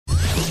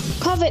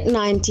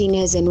COVID-19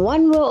 has in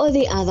one way or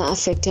the other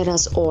affected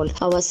us all.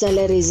 Our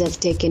salaries have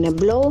taken a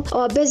blow,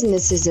 our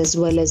businesses as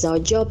well as our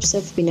jobs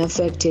have been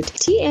affected.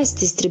 TS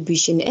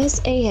Distribution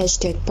SA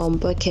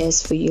 #Pompo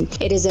cares for you.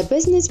 It is a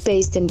business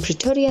based in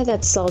Pretoria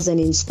that sells and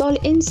installs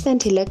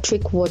instant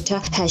electric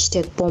water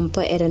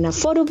 #Pompo at an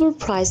affordable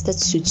price that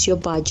suits your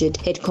budget.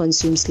 It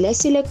consumes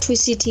less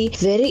electricity,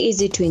 very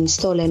easy to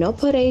install and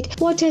operate,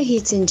 water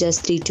heats in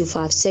just 3 to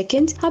 5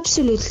 seconds,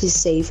 absolutely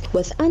safe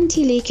with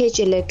anti-leakage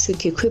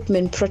electric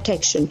equipment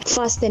protection,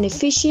 fast and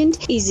efficient,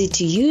 easy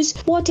to use.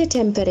 Water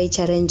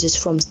temperature ranges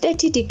from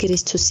 30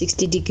 degrees to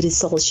 60 degrees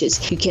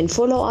Celsius. You can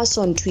follow us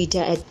on Twitter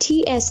at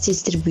TS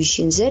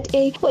Distribution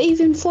ZA or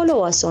even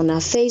follow us on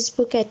our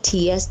Facebook at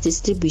TS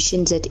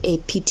Distribution ZA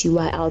Pty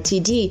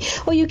Ltd,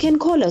 or you can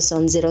call us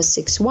on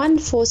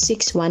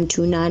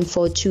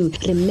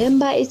 0614612942.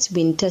 Remember, it's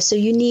winter, so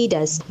you need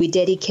us. We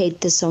dedicate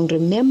the song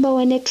Remember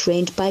When It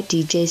Rained by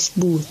DJ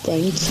Spoo.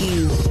 Thank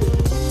you.